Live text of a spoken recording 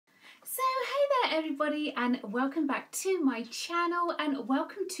everybody, and welcome back to my channel, and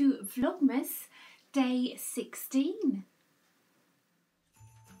welcome to Vlogmas day 16.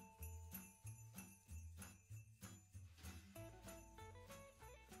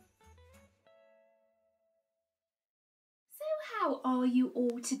 How are you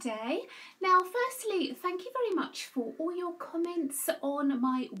all today? Now, firstly, thank you very much for all your comments on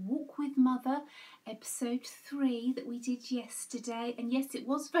my Walk with Mother episode 3 that we did yesterday. And yes, it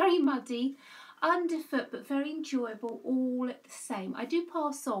was very muddy underfoot, but very enjoyable all the same. I do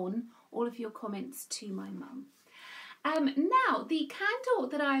pass on all of your comments to my mum. Now, the candle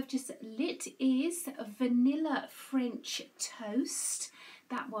that I've just lit is Vanilla French Toast.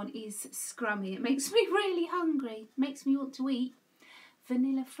 That one is scrummy. It makes me really hungry. Makes me want to eat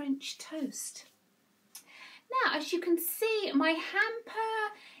vanilla French toast. Now, as you can see, my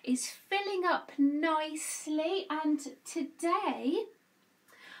hamper is filling up nicely, and today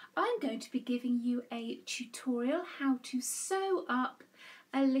I'm going to be giving you a tutorial how to sew up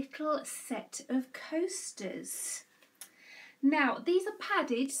a little set of coasters. Now, these are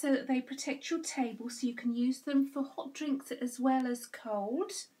padded so that they protect your table, so you can use them for hot drinks as well as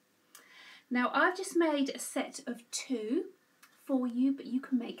cold. Now, I've just made a set of 2 for you, but you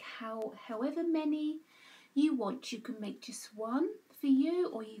can make however many you want. You can make just 1 for you,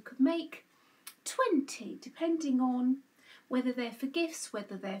 or you could make 20, depending on whether they're for gifts,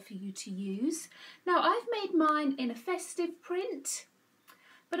 whether they're for you to use. Now, I've made mine in a festive print,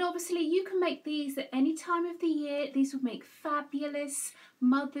 but obviously you can make these at any time of the year. These would make fabulous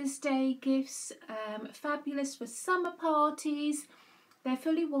Mother's Day gifts, fabulous for summer parties. They're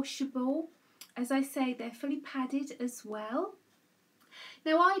fully washable. As I say, they're fully padded as well.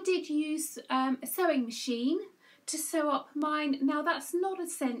 Now, I did use a sewing machine to sew up mine. Now, that's not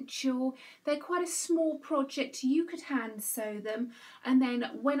essential. They're quite a small project. You could hand sew them, and then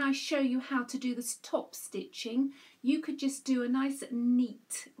when I show you how to do the top stitching, you could just do a nice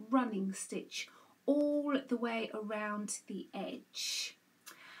neat running stitch all the way around the edge.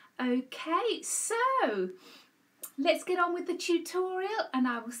 Okay, so let's get on with the tutorial, and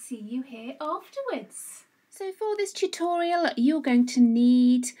I will see you here afterwards. So for this tutorial, you're going to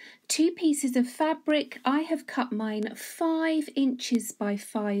need 2 pieces of fabric. I have cut mine 5 inches by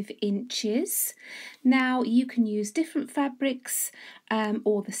 5 inches. Now, you can use different fabrics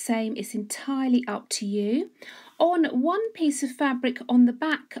or the same. It's entirely up to you. On one piece of fabric on the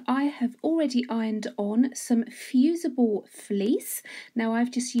back, I have already ironed on some fusible fleece. Now,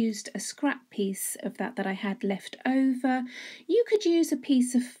 I've just used a scrap piece of that I had left over. You could use a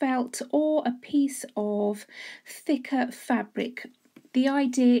piece of felt or a piece of thicker fabric. The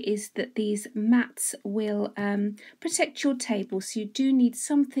idea is that these mats will protect your table, so you do need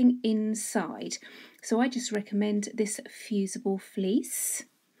something inside. So I just recommend this fusible fleece.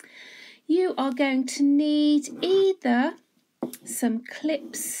 You are going to need either some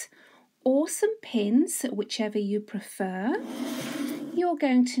clips or some pins, whichever you prefer. You're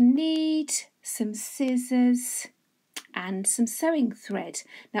going to need some scissors and some sewing thread.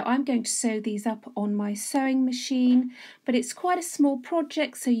 Now, I'm going to sew these up on my sewing machine, but it's quite a small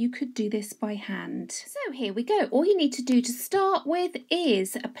project, so you could do this by hand. So here we go. All you need to do to start with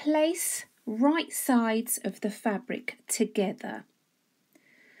is place right sides of the fabric together.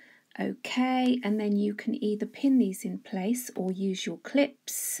 Okay, and then you can either pin these in place or use your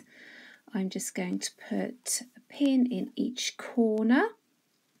clips. I'm just going to put a pin in each corner.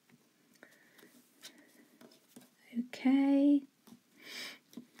 Okay,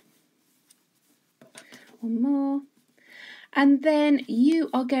 one more, and then you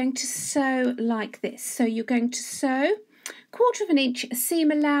are going to sew like this. So you're going to sew 1/4 inch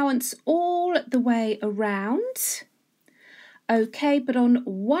seam allowance all the way around. Okay, but on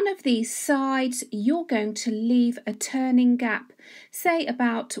one of these sides, you're going to leave a turning gap, say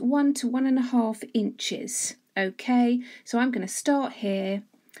about 1 to 1.5 inches. Okay, so I'm going to start here,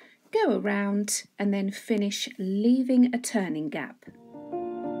 go around, and then finish leaving a turning gap.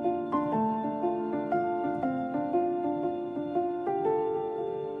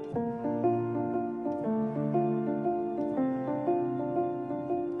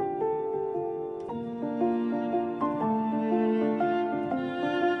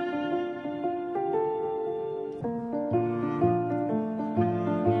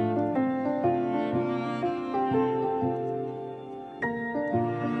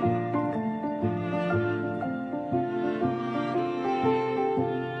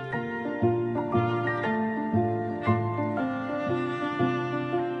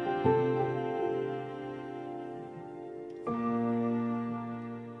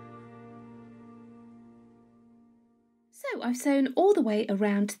 I've sewn all the way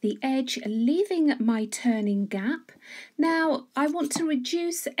around the edge, leaving my turning gap. Now I want to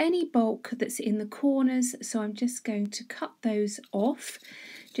reduce any bulk that's in the corners, so I'm just going to cut those off.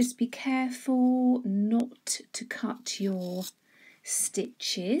 Just be careful not to cut your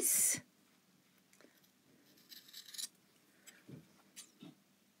stitches.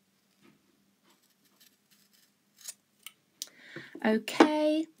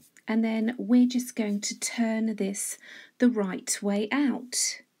 Okay, and then we're just going to turn this the right way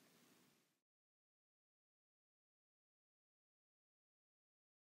out.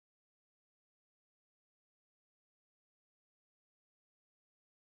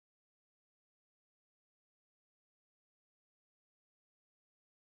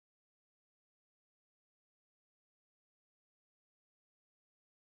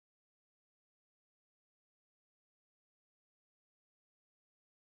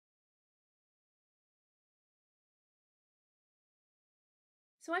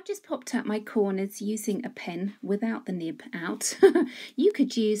 So I've just popped out my corners using a pen without the nib out. You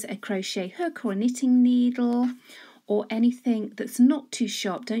could use a crochet hook or a knitting needle or anything that's not too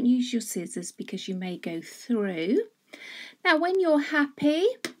sharp. Don't use your scissors because you may go through. Now when you're happy,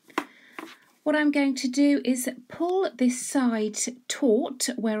 what I'm going to do is pull this side taut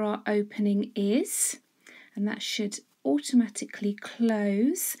where our opening is, and that should automatically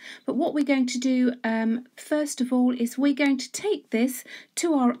close. But what we're going to do first of all is we're going to take this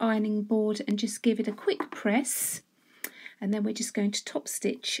to our ironing board and just give it a quick press, and then we're just going to top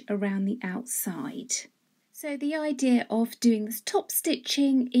stitch around the outside. So the idea of doing this top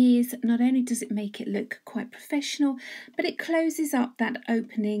stitching is not only does it make it look quite professional, but it closes up that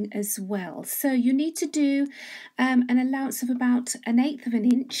opening as well. So you need to do an allowance of about 1/8 of an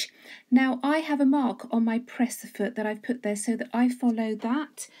inch. Now I have a mark on my presser foot that I've put there so that I follow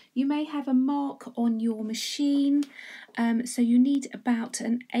that. You may have a mark on your machine, so you need about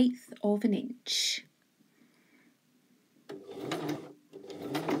 1/8 of an inch.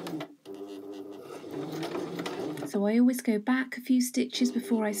 So I always go back a few stitches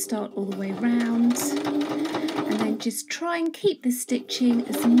before I start all the way round, and then just try and keep the stitching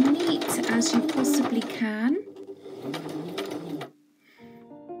as neat as you possibly can.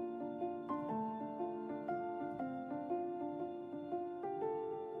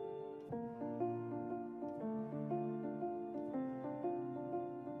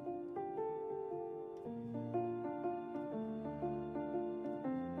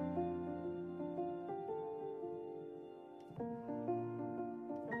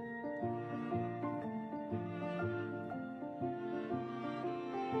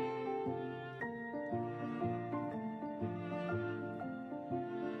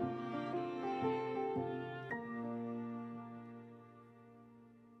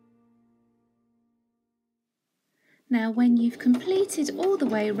 Now when you've completed all the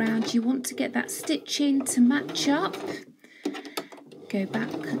way around, you want to get that stitching to match up. Go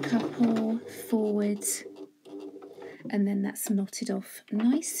back a couple, forward, and then that's knotted off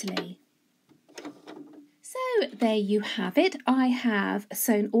nicely. So there you have it. I have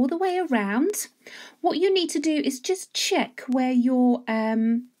sewn all the way around. What you need to do is just check where your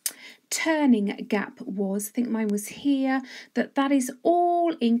turning gap was. I think mine was here. That is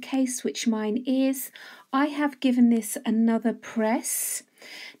all in case, which mine is. I have given this another press.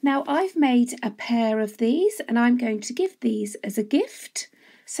 Now I've made a pair of these and I'm going to give these as a gift.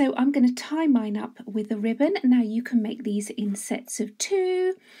 So I'm going to tie mine up with a ribbon. Now you can make these in sets of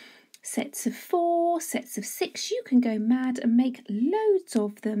 2, sets of 4, sets of 6. You can go mad and make loads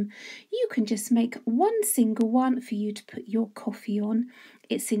of them. You can just make one single one for you to put your coffee on.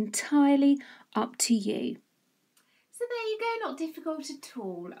 It's entirely up to you. So there you go, not difficult at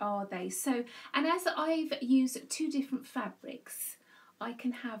all, are they? So, and as I've used 2 different fabrics, I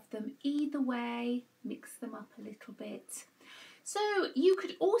can have them either way, mix them up a little bit. So you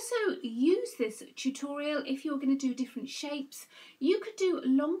could also use this tutorial if you're going to do different shapes. You could do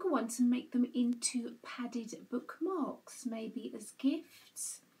longer ones and make them into padded bookmarks, maybe as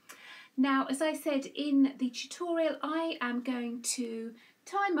gifts. Now, as I said in the tutorial, I am going to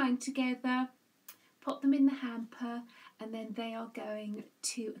tie mine together, pop them in the hamper, and then they are going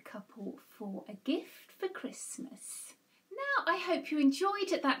to a couple for a gift for Christmas. Now, I hope you enjoyed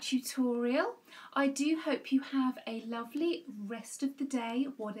that tutorial. I do hope you have a lovely rest of the day,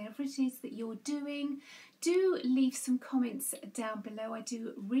 whatever it is that you're doing. Do leave some comments down below. I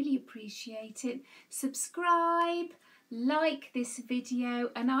do really appreciate it. Subscribe, like this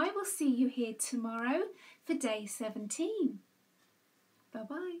video, and I will see you here tomorrow for day 17.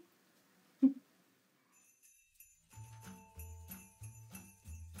 Bye-bye.